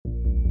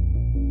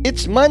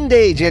It's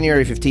Monday,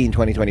 January 15,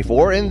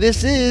 2024, and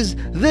this is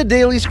the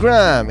Daily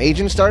Scrum,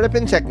 Asian Startup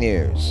and Tech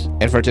News.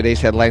 And for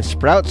today's headlines,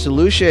 Sprout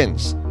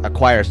Solutions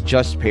acquires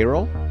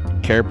JustPayroll,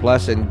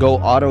 CarePlus and Go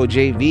Auto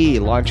JV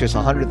launches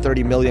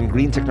 130 million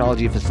green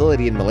technology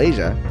facility in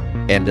Malaysia,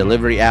 and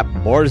delivery app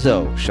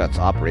Borzo shuts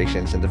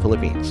operations in the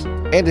Philippines.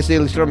 And this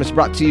Daily Scrum is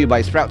brought to you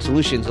by Sprout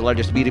Solutions, the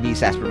largest B2B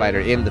SaaS provider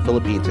in the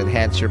Philippines.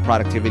 Enhance your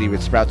productivity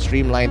with Sprout's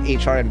streamlined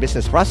HR and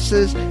business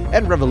processes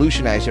and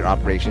revolutionize your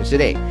operations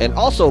today. And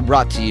also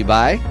brought to you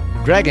by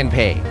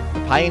DragonPay, the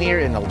pioneer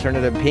in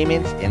alternative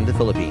payments in the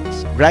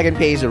Philippines.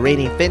 DragonPay is a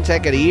reigning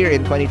FinTech of the Year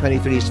in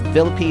 2023's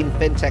Philippine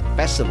FinTech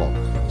Festival.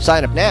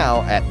 Sign up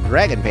now at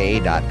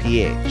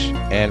dragonpay.ph.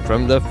 And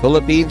from the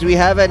Philippines, we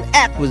have an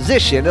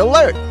acquisition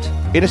alert.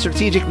 In a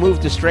strategic move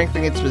to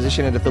strengthen its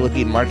position in the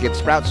Philippine market,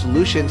 Sprout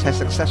Solutions has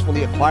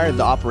successfully acquired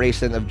the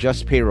operation of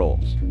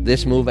JustPayroll.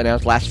 This move,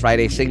 announced last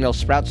Friday, signals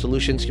Sprout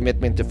Solutions'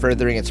 commitment to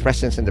furthering its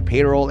presence in the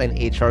payroll and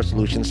HR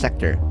solutions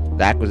sector.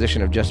 The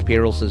acquisition of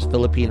JustPayroll's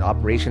Philippine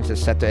operations is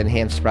set to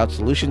enhance Sprout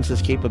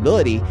Solutions'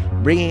 capability,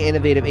 bringing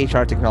innovative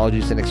HR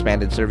technologies and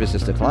expanded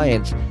services to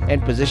clients,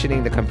 and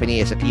positioning the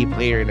company as a key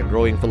player in the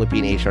growing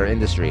Philippine HR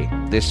industry.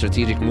 This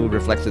strategic move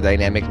reflects the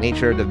dynamic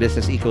nature of the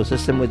business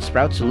ecosystem, with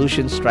Sprout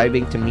Solutions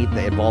striving to meet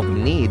the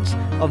evolving needs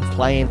of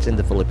clients in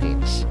the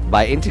Philippines.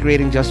 By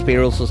integrating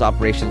JustPayroll's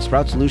operations,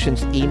 Sprout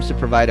Solutions aims to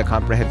provide a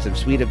comprehensive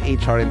suite of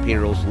HR and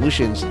payroll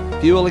solutions,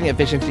 fueling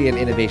efficiency and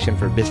innovation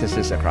for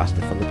businesses across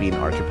the Philippine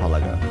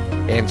archipelago.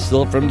 And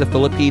still from the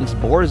Philippines,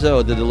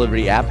 Borzo, the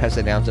delivery app, has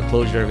announced the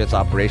closure of its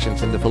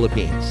operations in the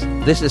Philippines.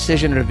 This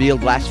decision,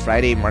 revealed last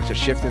Friday, marks a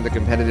shift in the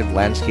competitive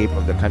landscape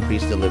of the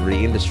country's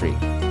delivery industry.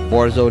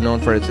 Borzo, known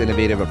for its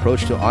innovative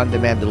approach to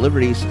on-demand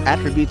deliveries,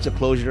 attributes the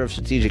closure of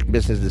strategic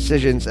business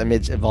decisions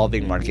amidst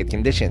evolving market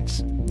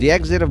conditions. The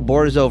exit of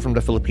Borzo from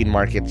the Philippine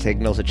market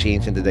signals a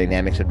change in the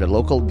dynamics of the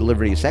local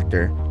delivery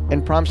sector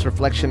and prompts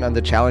reflection on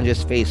the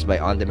challenges faced by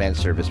on-demand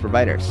service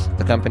providers.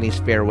 The company's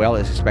farewell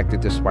is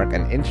expected to spark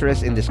an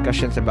interest in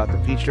discussions about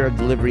the future of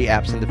delivery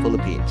apps in the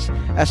Philippines,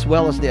 as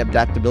well as the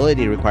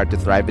adaptability required to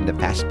thrive in the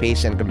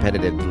fast-paced and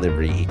competitive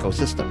delivery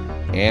ecosystem.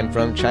 And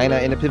from China,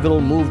 in a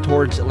pivotal move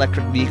towards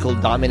electric vehicle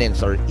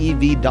dominance, or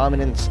EV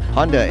dominance,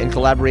 Honda, in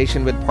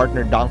collaboration with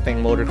partner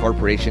Dongfeng Motor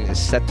Corporation, is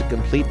set to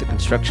complete the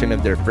construction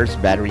of their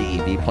first battery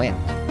EV plant.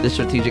 This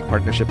strategic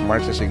partnership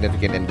marks a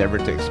significant endeavor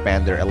to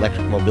expand their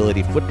electric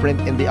mobility footprint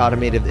in the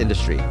automotive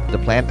industry. The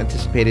plant,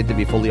 anticipated to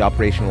be fully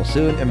operational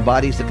soon,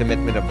 embodies the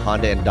commitment of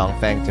Honda and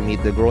Dongfeng to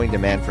meet the growing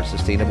demand for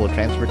sustainable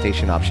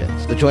transportation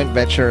options. The joint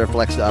venture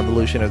reflects the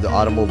evolution of the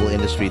automobile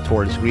industry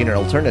towards greener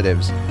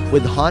alternatives,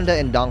 with Honda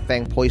and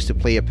Dongfeng poised to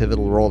play a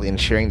pivotal role in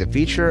sharing the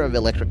future of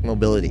electric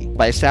mobility.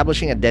 By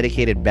establishing a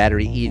dedicated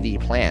battery EV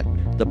plant,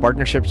 the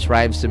partnership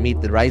strives to meet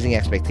the rising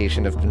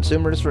expectation of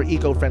consumers for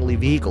eco-friendly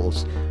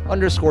vehicles,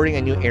 underscoring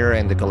a new era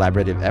in the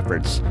collaborative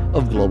efforts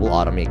of global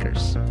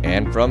automakers.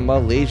 And from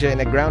Malaysia, in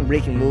a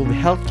groundbreaking move,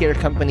 healthcare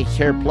company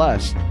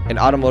CarePlus and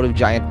automotive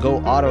giant Go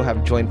Auto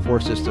have joined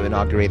forces to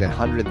inaugurate a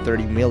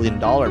 $130 million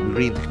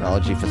green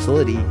technology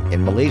facility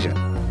in Malaysia.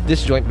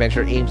 This joint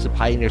venture aims to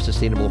pioneer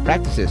sustainable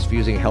practices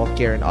fusing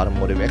healthcare and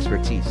automotive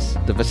expertise.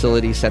 The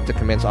facility, set to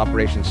commence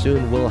operation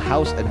soon, will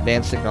house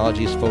advanced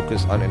technologies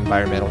focused on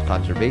environmental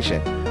conservation,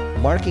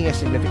 marking a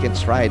significant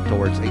stride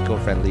towards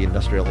eco-friendly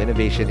industrial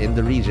innovation in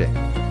the region.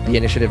 The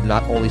initiative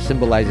not only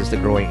symbolizes the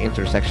growing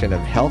intersection of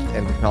health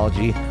and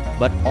technology,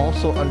 but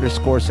also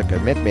underscores a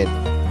commitment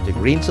to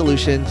green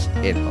solutions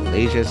in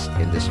Malaysia's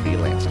industry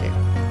landscape.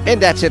 And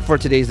that's it for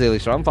today's Daily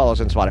Scrum. Follow us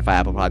on Spotify,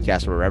 Apple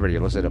Podcasts, or wherever you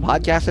listen to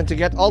podcasts. And to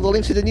get all the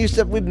links to the news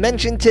that we've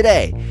mentioned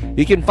today,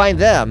 you can find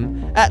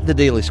them at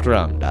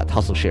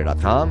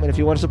thedailyscrum.hustleshare.com. And if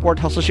you want to support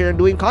HustleShare in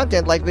doing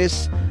content like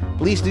this,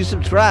 please do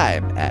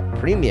subscribe at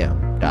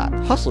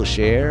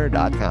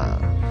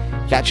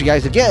premium.hustleshare.com. Catch you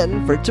guys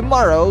again for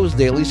tomorrow's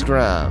Daily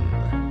Scrum.